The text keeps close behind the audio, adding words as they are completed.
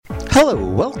Hello,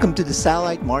 welcome to the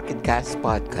Satellite Marketcast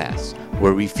podcast,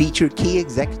 where we feature key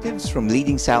executives from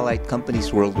leading satellite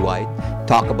companies worldwide,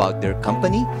 talk about their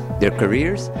company, their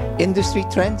careers, industry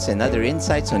trends, and other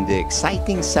insights on the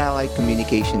exciting satellite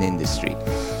communication industry.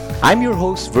 I'm your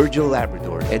host, Virgil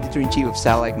Labrador, Editor-in-Chief of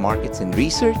Satellite Markets and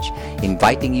Research,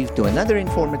 inviting you to another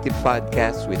informative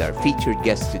podcast with our featured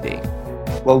guest today.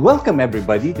 Well, welcome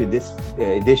everybody to this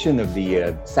edition of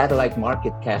the Satellite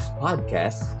Marketcast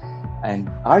podcast.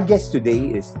 And our guest today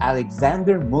is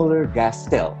Alexander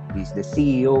Muller-Gastel. He's the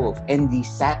CEO of ND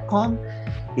Satcom.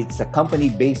 It's a company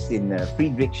based in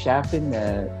Friedrichshafen,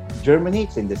 Germany.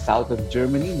 It's in the south of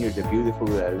Germany near the beautiful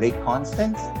Lake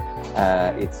Constance.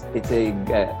 It's a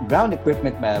ground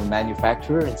equipment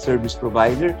manufacturer and service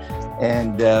provider.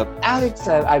 And Alex,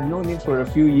 I've known him for a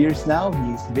few years now.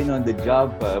 He's been on the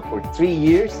job for 3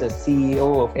 years as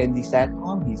CEO of ND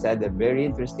Satcom. He's had a very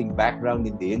interesting background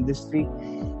in the industry.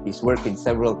 He's worked in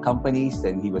several companies,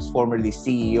 and he was formerly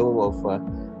CEO of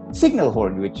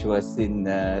Signalhorn, which was in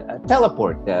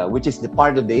Teleport, which is the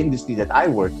part of the industry that I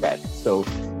worked at. So,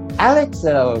 Alex,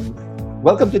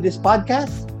 welcome to this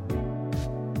podcast.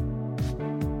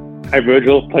 Hi,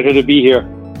 Virgil. Pleasure to be here.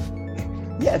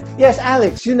 Yes,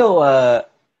 Alex.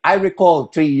 I recall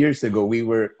 3 years ago, we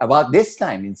were about this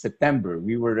time in September.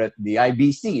 We were at the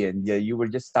IBC, and you were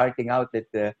just starting out at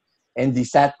ND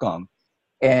Satcom.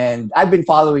 And I've been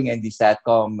following ND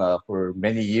Satcom for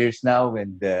many years now,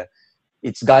 and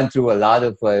it's gone through a lot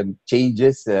of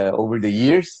changes over the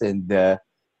years. And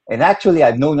actually,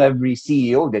 I've known every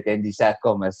CEO that ND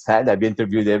Satcom has had. I've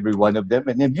interviewed every one of them,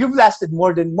 and you've lasted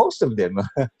more than most of them.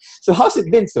 So how's it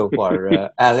been so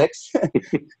far, Alex?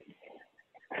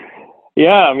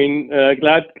 Yeah,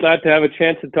 glad to have a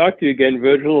chance to talk to you again,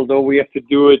 Virgil. Although we have to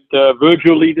do it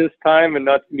virtually this time and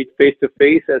not meet face to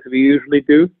face as we usually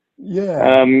do.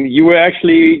 Yeah. You were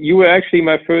actually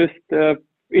my first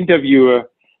interviewer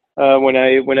when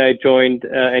I joined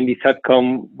ND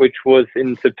Satcom, which was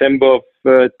in September of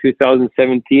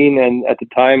 2017, and at the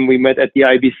time we met at the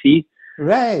IBC.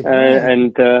 Right.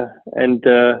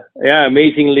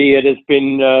 Amazingly, it has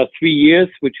been 3 years,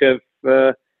 which have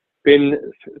been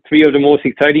 3 of the most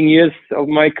exciting years of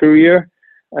my career,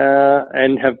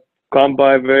 and have gone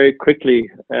by very quickly.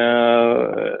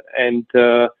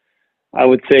 I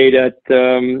would say that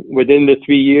within the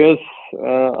 3 years,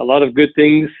 a lot of good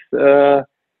things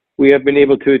we have been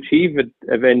able to achieve at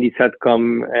ND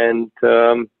Satcom, and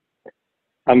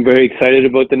I'm very excited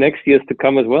about the next years to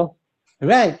come as well.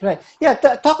 Right. Yeah,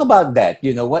 talk about that.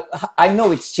 I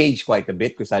know it's changed quite a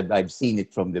bit because I've seen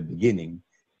it from the beginning,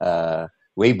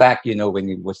 way back. When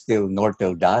it was still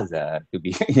Nortel DASA to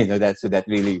be. That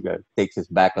really takes us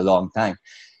back a long time.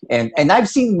 And I've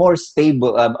seen more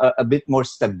stable, a bit more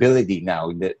stability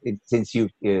now since you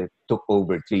took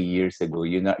over 3 years ago.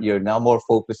 You're now more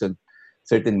focused on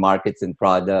certain markets and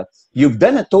products. You've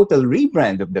done a total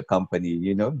rebrand of the company.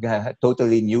 A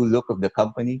totally new look of the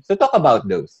company. So talk about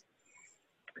those.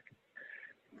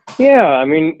 Yeah,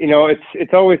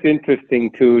 it's always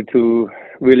interesting to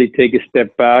really take a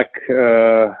step back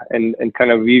and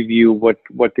kind of review what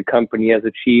the company has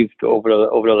achieved over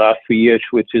the last 3 years,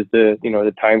 which is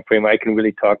the time frame I can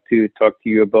really talk to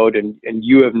you about. And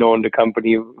you have known the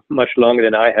company much longer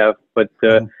than I have. But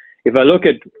if I look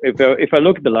at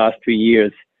the last 3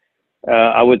 years,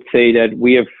 I would say that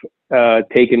we have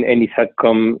taken ND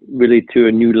Satcom really to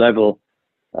a new level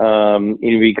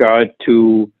in regard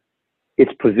to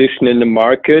its position in the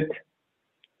market,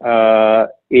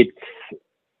 its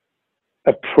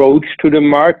approach to the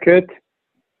market,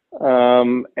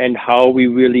 and how we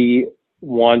really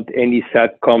want ND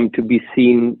Satcom to be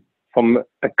seen from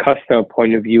a customer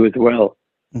point of view as well.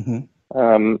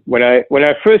 Mm-hmm. When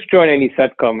I first joined ND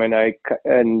Satcom,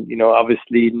 and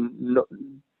obviously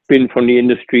been from the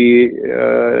industry,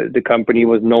 the company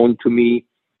was known to me,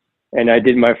 and I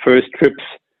did my first trips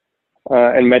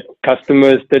and met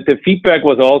customers. That the feedback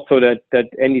was also that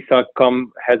ND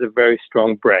Satcom has a very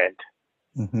strong brand.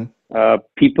 Mm-hmm.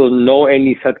 People know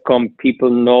ND Satcom. People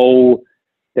know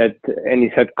that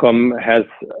ND Satcom has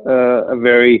a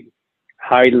very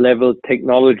high-level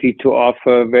technology to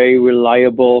offer, very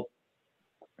reliable.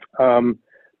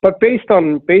 But based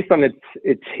on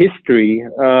its history,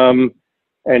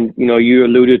 and you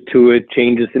alluded to it,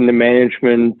 changes in the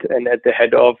management and at the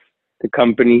head of the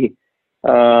company.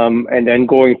 And then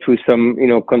going through some,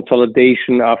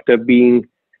 consolidation after being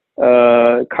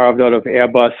carved out of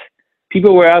Airbus.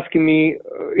 People were asking me,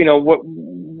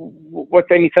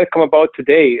 what's ND Satcom about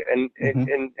today? And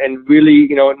really,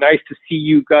 nice to see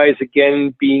you guys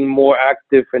again being more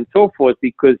active and so forth,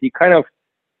 because you kind of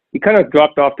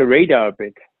dropped off the radar a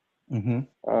bit. Mm-hmm.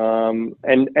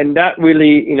 And that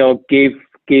really,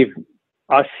 gave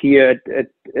us here at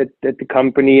the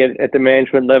company at the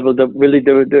management level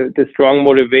the strong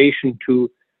motivation to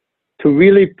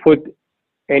really put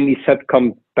ND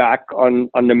SATCOM back on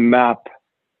the map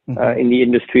in the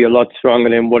industry a lot stronger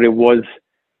than what it was,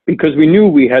 because we knew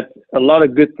we had a lot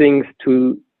of good things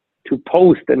to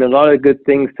post and a lot of good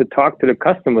things to talk to the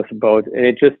customers about, and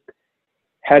it just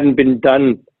hadn't been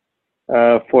done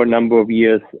for a number of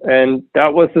years, and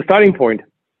that was the starting point,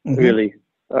 really,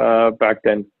 back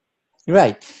then.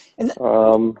 Right. And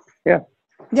yeah.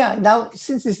 Yeah, now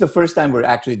since it's the first time we're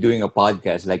actually doing a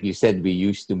podcast, like you said, we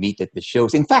used to meet at the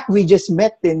shows. In fact, we just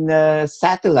met in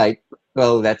Satellite.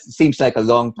 Well, that seems like a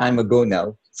long time ago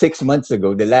now. 6 months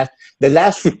ago, the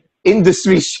last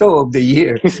industry show of the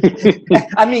year.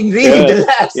 I mean, really, the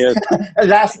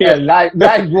last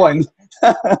live one.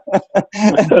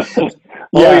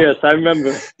 Oh yes, I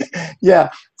remember. Yeah.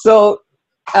 So,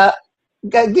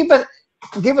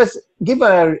 give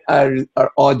our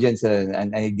audience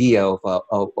an idea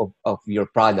of your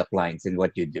product lines and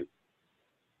what you do.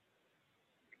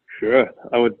 Sure,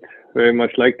 I would very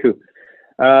much like to.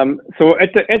 So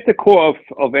at the core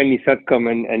of ND SATCOM,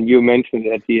 and you mentioned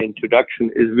at the introduction,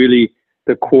 is really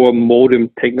the core modem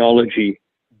technology,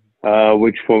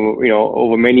 which for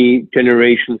over many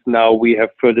generations now we have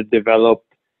further developed,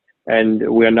 and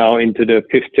we are now into the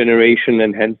 5th generation,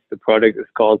 and hence the product is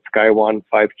called SkyOne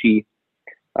 5G.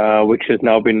 Which has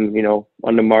now been,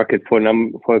 on the market for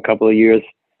a couple of years,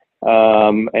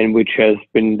 and which has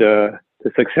been the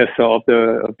successor of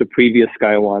the previous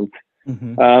SkyOnes.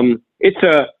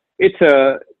 It's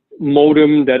a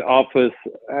modem that offers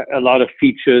a lot of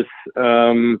features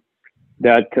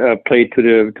that play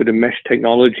to the mesh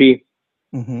technology,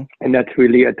 and that's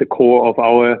really at the core of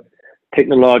our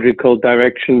technological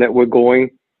direction that we're going.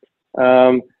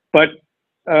 But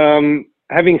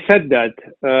having said that,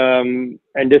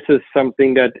 and this is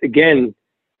something that, again,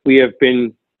 we have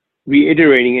been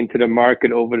reiterating into the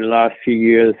market over the last few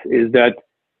years, is that,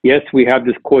 yes, we have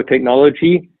this core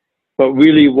technology, but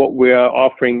really what we are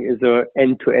offering is an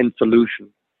end-to-end solution.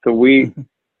 So we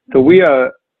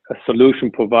are a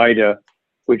solution provider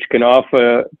which can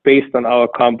offer, based on our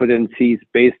competencies,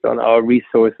 based on our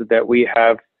resources that we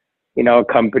have in our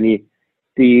company,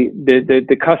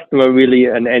 the customer really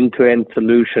an end-to-end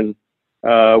solution,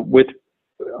 with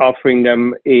offering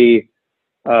them a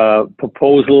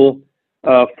proposal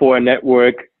for a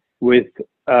network, with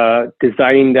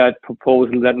designing that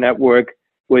proposal, that network,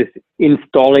 with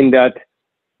installing that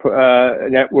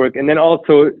network, and then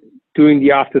also doing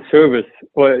the after service,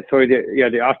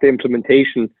 the after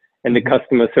implementation and the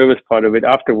customer service part of it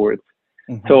afterwards.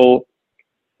 So,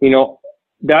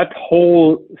 that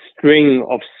whole string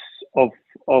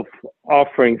of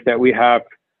offerings that we have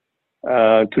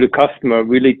to the customer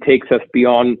really takes us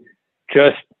beyond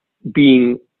just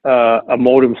being a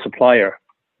modem supplier.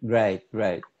 Right.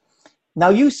 Now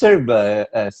you serve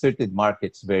certain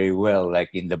markets very well, like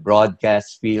in the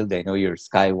broadcast field. I know your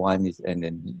SkyOne is, and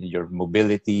then your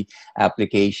mobility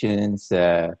applications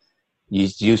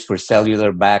used for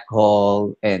cellular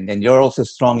backhaul, and you're also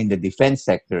strong in the defense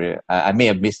sector. I may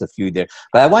have missed a few there,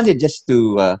 but I wanted just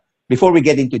to before we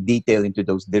get into detail into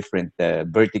those different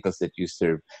verticals that you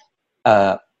serve.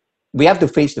 We have to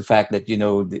face the fact that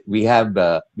we've had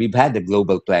the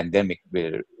global pandemic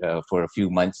for a few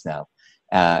months now,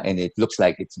 and it looks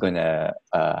like it's going to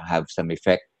have some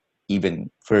effect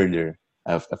even further,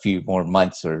 a few more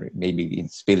months, or maybe in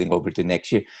spilling over to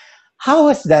next year. How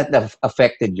has that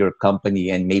affected your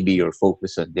company and maybe your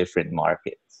focus on different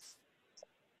markets?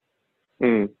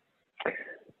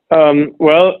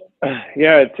 Well,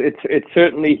 yeah, it's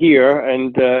certainly here,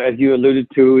 and as you alluded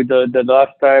to, the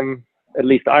last time, at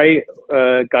least I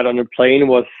got on a plane,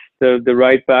 was the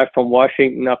ride back from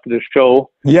Washington after the show.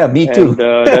 Yeah, me too.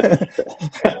 And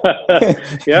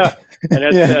yeah,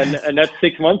 and that's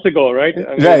 6 months ago, right?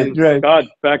 I mean, right. God,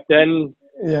 back then,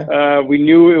 we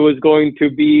knew it was going to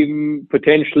be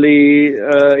potentially,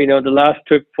 the last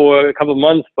trip for a couple of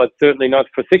months, but certainly not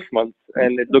for 6 months.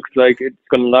 And it looks like it's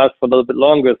going to last for a little bit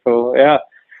longer. So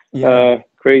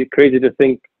crazy to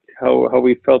think how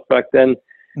we felt back then.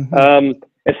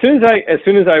 As soon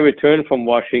as I returned from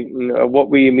Washington, what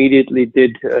we immediately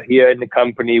did here in the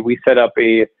company, we set up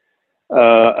a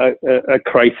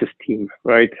crisis team,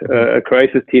 right? A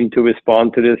crisis team to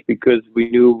respond to this, because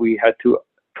we knew we had to,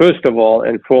 first of all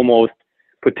and foremost,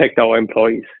 protect our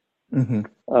employees, and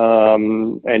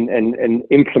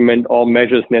implement all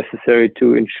measures necessary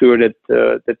to ensure that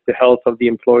the health of the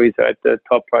employees are at the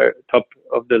top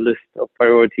of the list of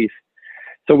priorities.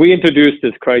 So we introduced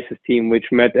this crisis team,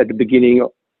 which met at the beginning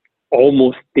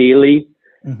almost daily.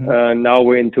 Mm-hmm. Now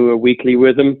we're into a weekly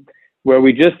rhythm where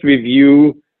we just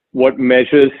review what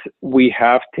measures we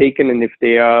have taken and if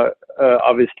they are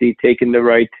obviously having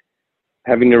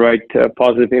the right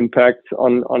positive impacts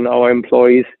on our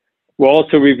employees. We're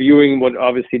also reviewing what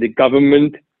obviously the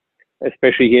government,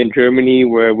 especially here in Germany,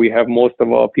 where we have most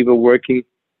of our people working,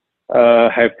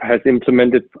 has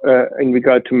implemented in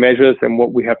regard to measures, and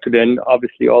what we have to then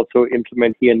obviously also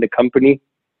implement here in the company.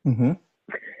 Mm-hmm.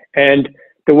 And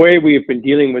the way we've been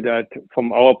dealing with that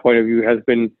from our point of view has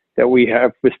been that we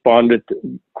have responded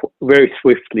very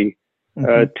swiftly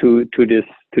to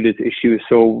this issue.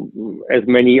 So as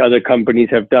many other companies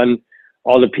have done,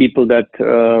 all the people that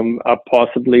are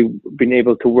possibly been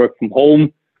able to work from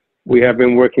home, we have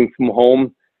been working from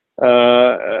home.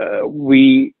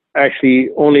 We actually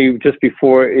only just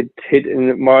before it hit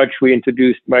in March, we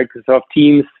introduced Microsoft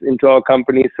Teams into our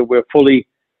company, so we're fully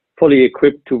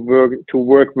equipped to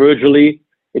work virtually.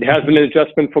 It has been an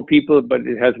adjustment for people, but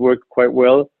it has worked quite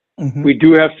well. Mm-hmm. We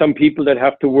do have some people that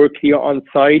have to work here on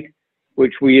site,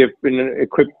 which we have been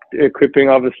equipping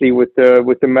obviously with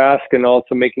the mask, and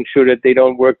also making sure that they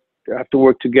don't have to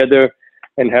work together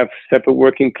and have separate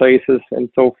working places and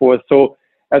so forth. So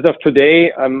as of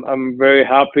today, I'm very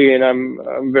happy, and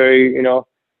I'm very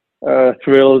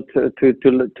thrilled to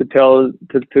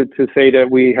say that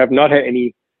we have not had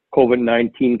any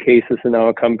COVID-19 cases in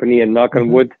our company, and knock on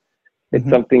wood, it's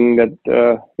something that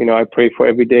I pray for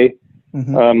every day.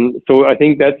 Mm-hmm. So I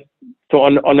think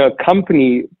on a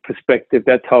company perspective,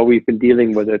 that's how we've been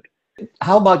dealing with it.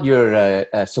 How about your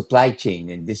supply chain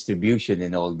and distribution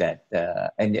and all that?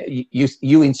 And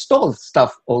you install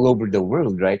stuff all over the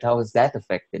world, right? How has that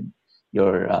affected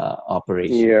your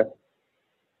operation?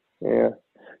 Yeah.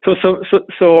 So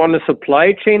on the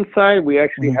supply chain side, we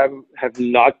actually have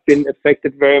not been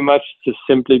affected very much, just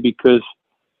simply because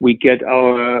we get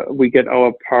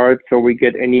our parts, or we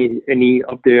get any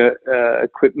of the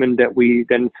equipment that we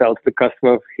then sell to the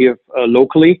customer here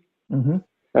locally. Mm-hmm.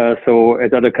 So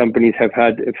as other companies have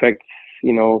had effects,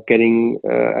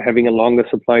 having a longer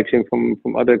supply chain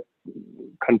from other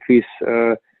countries,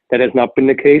 that has not been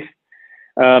the case.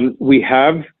 We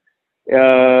have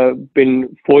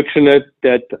been fortunate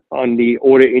that on the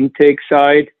order intake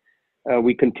side,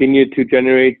 we continue to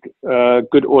generate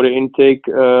good order intake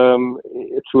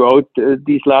throughout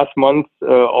these last months,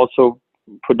 also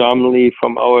predominantly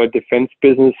from our defense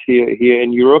business here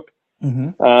in Europe.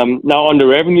 Mm-hmm. Now on the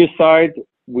revenue side,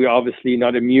 we're obviously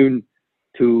not immune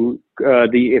to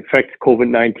the effects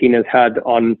COVID-19 has had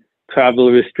on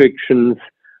travel restrictions,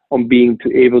 on being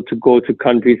able to go to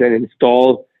countries and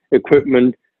install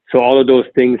equipment. So all of those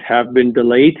things have been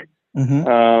delayed,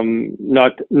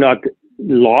 not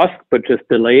lost, but just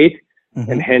delayed.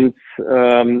 And hence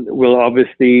we'll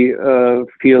obviously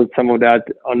feel some of that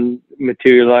on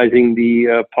materializing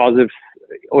the positive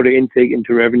order intake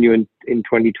into revenue in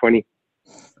 2020.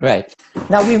 Right.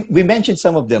 Now, we mentioned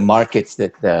some of the markets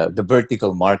that the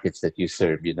vertical markets that you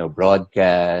serve,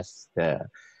 broadcast,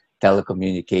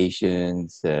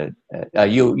 telecommunications.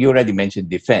 You already mentioned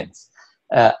defense.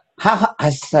 How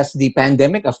has the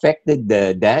pandemic affected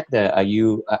that?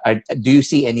 Do you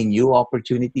see any new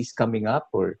opportunities coming up,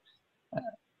 or?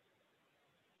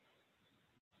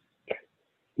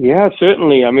 Yeah,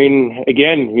 certainly. I mean,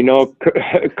 again,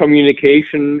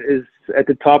 communication is at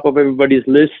the top of everybody's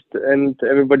list, and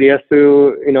everybody has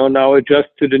to, now adjust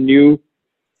to the new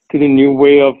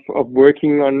way of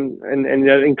working on, and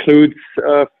that includes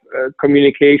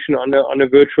communication on a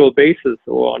virtual basis,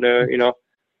 or on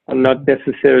not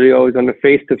necessarily always on a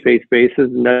face-to-face basis,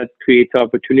 and that creates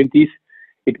opportunities.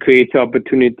 It creates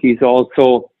opportunities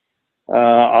also,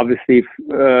 obviously,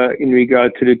 in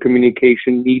regard to the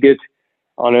communication needed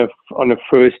on a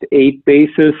first aid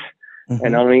basis,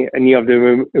 and on any of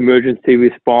the emergency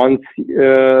response.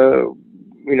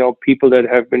 People that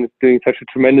have been doing such a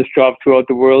tremendous job throughout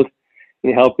the world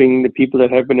in helping the people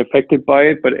that have been affected by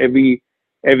it. But every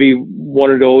one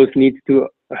of those needs to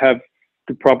have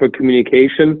the proper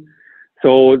communication.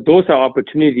 So those are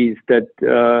opportunities that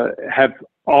have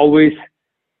always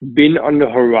been on the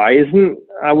horizon,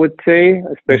 I would say,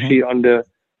 especially on the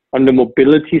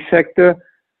mobility sector,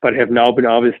 but have now been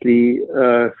obviously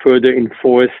further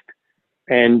enforced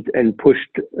and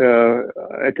pushed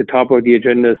at the top of the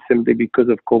agenda simply because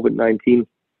of COVID-19.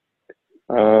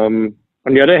 On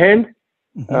the other hand,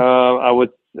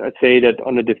 I'd say that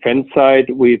on the defense side,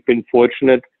 we've been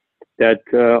fortunate that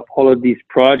all of these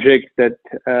projects that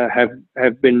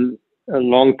have been a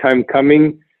long time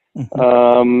coming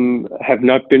have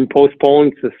not been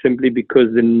postponed, so simply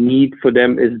because the need for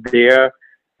them is there.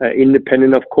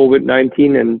 independent of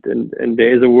COVID-19, and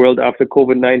there is a world after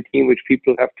COVID-19 which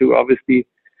people have to obviously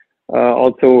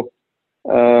also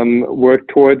work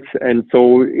towards. And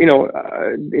so,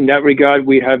 in that regard,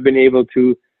 we have been able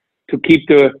to keep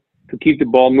the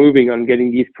ball moving on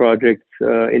getting these projects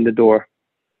in the door.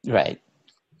 Right.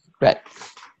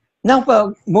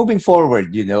 Now, moving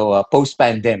forward,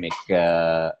 post-pandemic,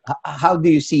 how do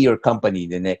you see your company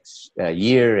the next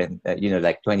year, and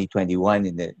like 2021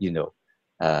 in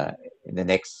the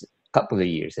next couple of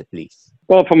years at least?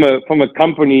 Well, from a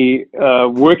company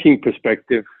working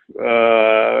perspective,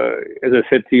 as I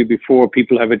said to you before,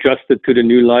 people have adjusted to the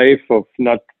new life of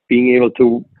not being able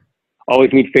to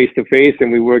always meet face to face,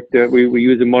 and we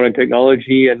use the modern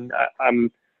technology, and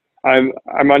I'm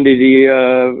under the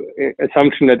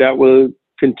assumption that will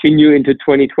continue into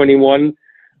 2021.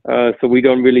 So we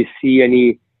don't really see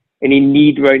any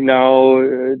need right now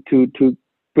to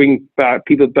bring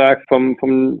people back from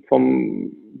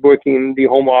working in the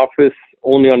home office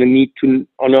only on a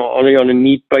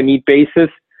need by need basis.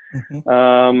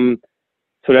 Mm-hmm.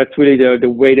 So that's really the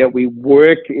way that we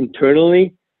work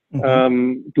internally.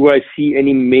 Mm-hmm. Do I see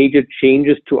any major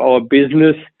changes to our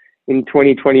business in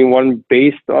 2021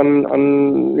 based on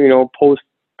post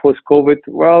COVID?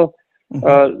 Well,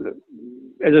 mm-hmm.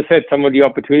 As I said, some of the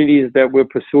opportunities that we're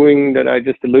pursuing that I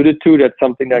just alluded to, that's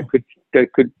something that could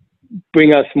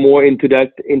bring us more into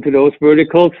those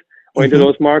verticals or into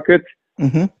those markets.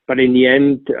 Mm-hmm. But in the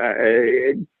end,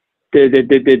 the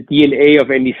DNA of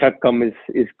ND Satcom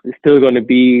is still going to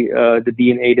be the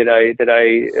DNA that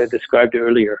I described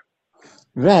earlier.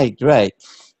 Right.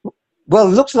 Well,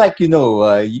 it looks like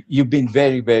you've been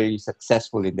very, very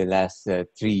successful in the last 3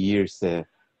 years,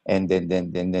 and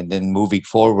then moving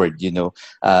forward,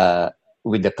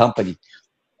 with the company.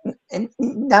 And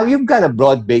now you've got a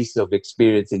broad base of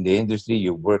experience in the industry.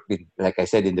 You worked in, like I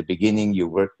said in the beginning, you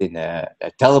worked in a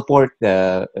teleport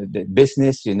the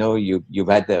business. You've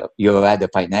had a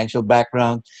financial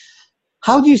background.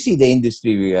 How do you see the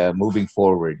industry moving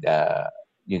forward?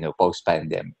 Post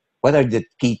pandemic. What are the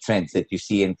key trends that you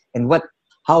see, and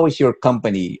how is your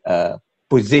company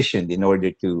positioned in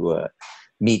order to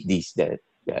meet these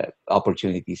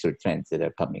opportunities or trends that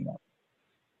are coming up?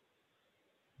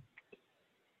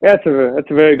 Yeah,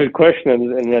 that's a very good question,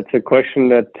 and that's a question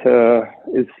that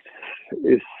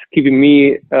is keeping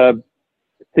me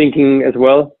thinking as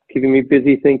well, keeping me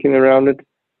busy thinking around it.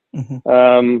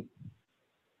 Mm-hmm.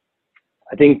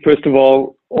 I think first of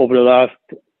all, over the last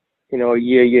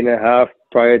year and a half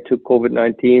prior to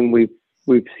COVID-19,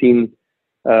 we've seen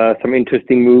some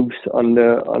interesting moves on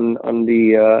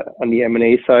the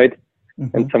M&A side,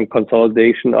 mm-hmm. and some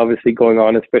consolidation obviously going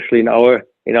on, especially in our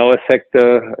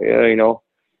sector,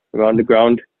 around the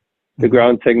ground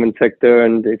segment sector.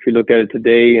 And if you look at it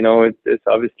today, it's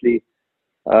obviously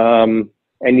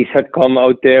ND Satcom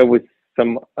out there with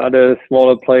some other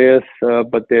smaller players,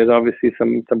 but there's obviously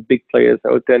some big players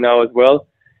out there now as well.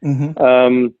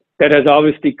 Mm-hmm. That has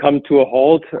obviously come to a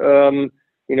halt,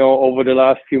 over the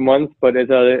last few months. But as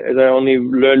I only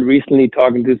learned recently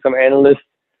talking to some analysts,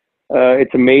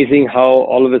 it's amazing how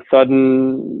all of a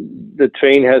sudden the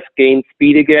train has gained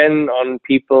speed again on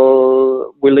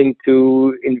people willing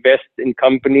to invest in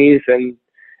companies and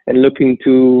looking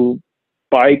to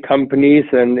buy companies.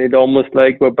 And it almost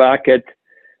like we're back at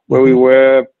where we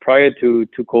were prior to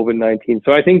COVID-19.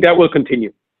 So I think that will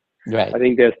continue. Right. I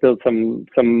think there's still some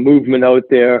movement out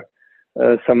there.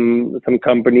 Some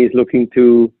companies looking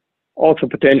to also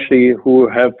potentially who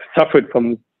have suffered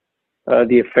from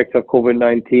the effects of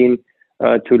COVID-19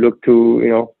 to look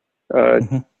to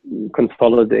mm-hmm.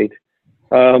 consolidate.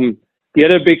 The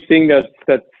other big thing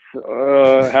that's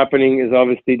happening is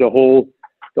obviously the whole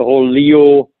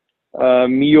LEO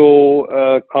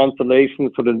MEO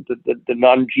constellation, so the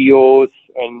non-geos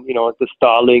and the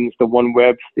Starlinks, the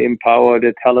OneWebs, the Empower,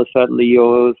 the Telesat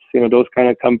LEOs, those kind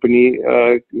of company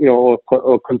or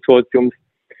consortiums.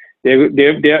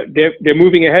 They're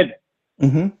moving ahead.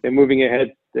 Mm-hmm. They're moving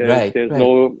ahead. There's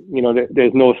no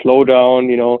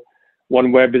slowdown.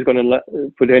 OneWeb is going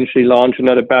to potentially launch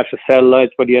another batch of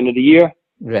satellites by the end of the year.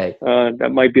 Right.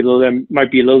 That might be a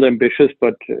little ambitious,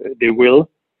 but they will.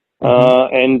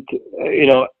 Mm-hmm. And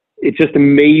it's just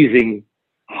amazing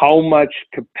how much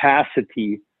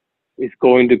capacity is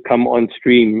going to come on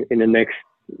stream in the next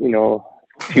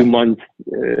few months.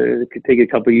 It could take a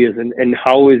couple of years, and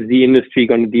how is the industry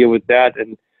going to deal with that,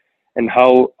 and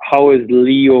how is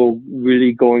LEO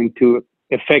really going to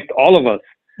affect all of us?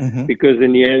 Mm-hmm. Because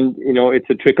in the end, it's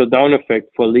a trickle down effect.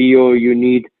 For LEO, you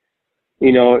need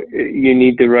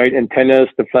the right antennas,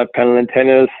 the flat panel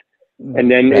antennas.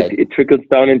 And then it trickles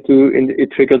down into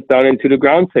the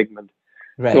ground segment.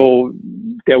 Right. So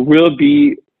there will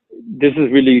be. This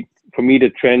is really for me the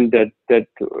trend that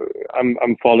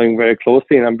I'm following very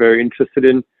closely and I'm very interested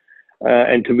in,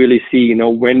 and to really see,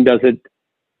 when does it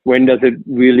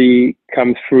really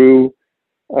come through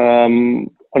on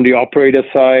the operator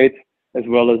side, as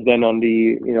well as then on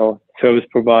the service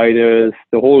providers,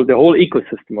 the whole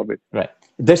ecosystem of it. Right.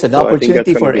 There's an So I think that's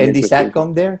opportunity gonna for be ND interesting.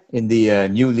 Satcom there in the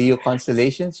new LEO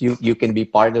constellations. You can be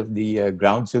part of the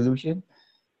ground solution.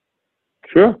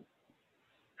 Sure.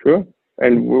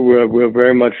 And we're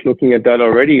very much looking at that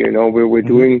already. We're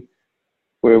doing.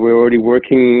 We're already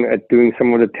working at doing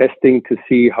some of the testing to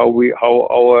see how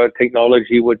our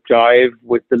technology would jive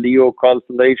with the LEO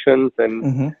constellations.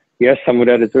 And yes, some of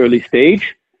that is early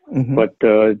stage, but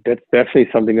that's definitely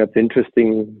something that's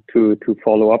interesting to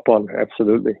follow up on.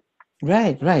 Absolutely.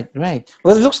 Right.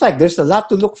 Well, it looks like there's a lot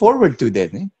to look forward to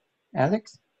then,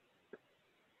 Alex?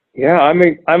 Yeah, I'm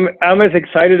as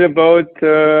excited about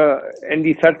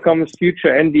ND Satcom's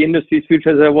future and the industry's future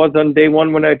as I was on day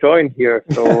one when I joined here.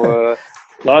 So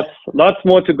lots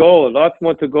more to go, and I'm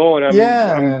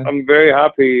very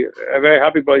happy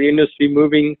about the industry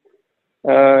moving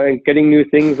and getting new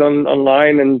things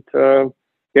online, and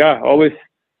always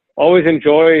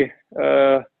enjoy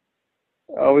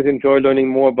learning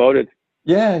more about it.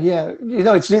 Yeah.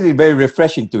 It's really very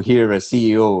refreshing to hear a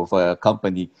CEO of a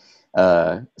company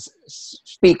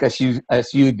speak as you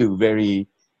do, very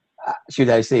should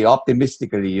I say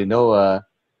optimistically, and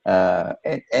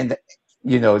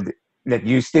that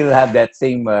you still have that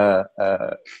same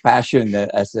passion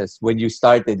as when you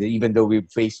started, even though we're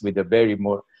faced with a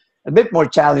bit more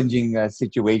challenging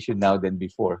situation now than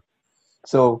before.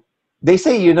 So they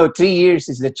say 3 years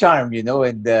is the charm,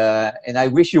 and I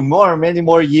wish you many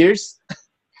more years.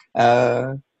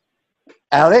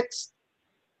 Alex,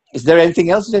 is there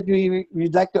anything else that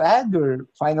we'd like to add, or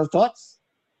final thoughts?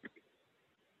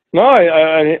 No,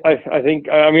 I think,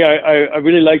 I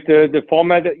really like the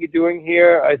format that you're doing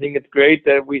here. I think it's great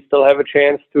that we still have a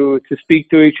chance to speak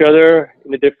to each other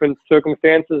in the different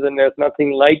circumstances, and there's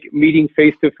nothing like meeting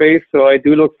face to face. So I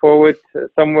do look forward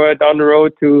somewhere down the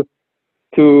road to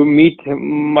meet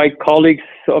my colleagues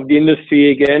of the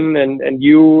industry again, and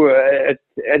you at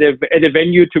a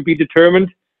venue to be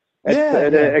determined.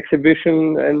 At an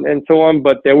exhibition and so on,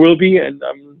 but there will be, and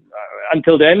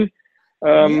until then,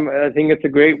 I think it's a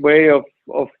great way of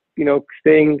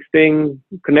staying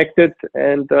connected,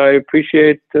 and I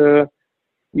appreciate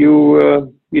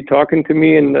you talking to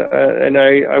me, and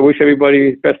I wish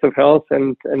everybody best of health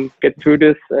and get through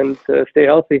this and stay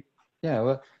healthy.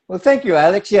 Yeah, well, thank you,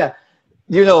 Alex. Yeah,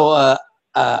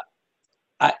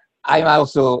 I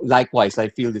also, likewise, I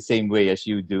feel the same way as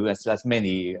you do, as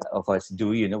many of us do.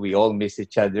 We all miss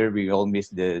each other. We all miss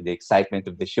the excitement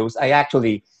of the shows. I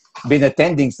actually been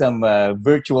attending some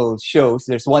virtual shows.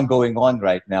 There's one going on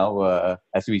right now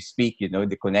as we speak,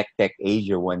 the Connect Tech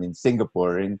Asia one in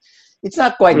Singapore. And it's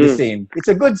not quite the same. It's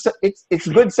a good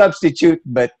substitute,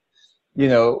 but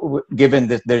given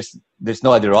that there's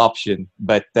no other option,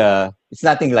 but it's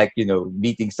nothing like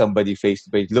meeting somebody face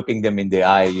to face, looking them in the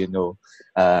eye, and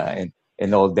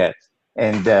all that.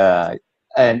 And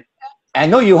I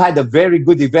know you had a very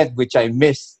good event which I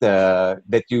missed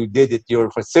that you did at your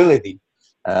facility,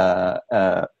 and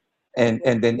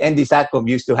then ND Satcom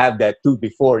used to have that too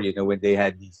before, when they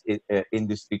had these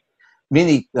industry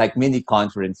mini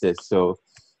conferences. So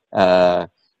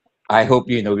I hope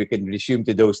we can resume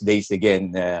to those days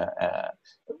again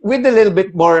with a little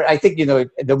bit more. I think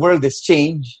the world has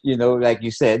changed. Like you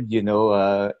said,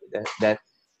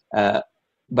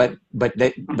 but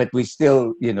we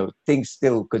still things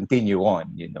still continue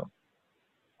on.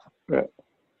 Right.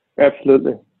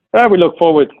 Absolutely. We look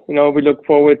forward. We look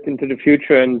forward into the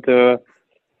future, and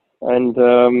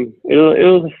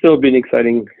it'll still be an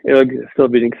exciting. It'll still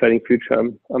be an exciting future.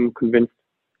 I'm convinced.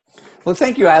 Well,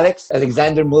 thank you, Alex.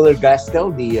 Alexander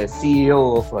Muller-Gastel, the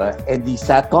CEO of ND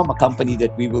Satcom, a company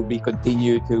that we will be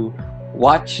continue to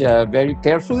watch very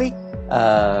carefully.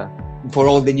 For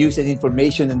all the news and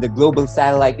information in the global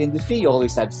satellite industry, you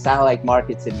always have Satellite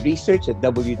Markets and Research at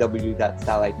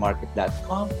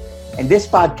www.satellitemarket.com. And this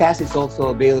podcast is also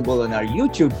available on our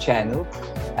YouTube channel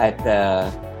at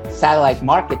Satellite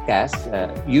Marketcast,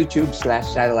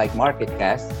 YouTube/Satellite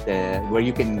Marketcast, where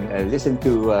you can listen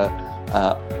to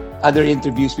other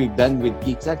interviews we've done with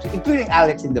geeks, including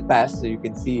Alex in the past, so you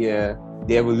can see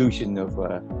the evolution of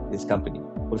this company.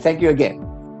 Well, thank you again.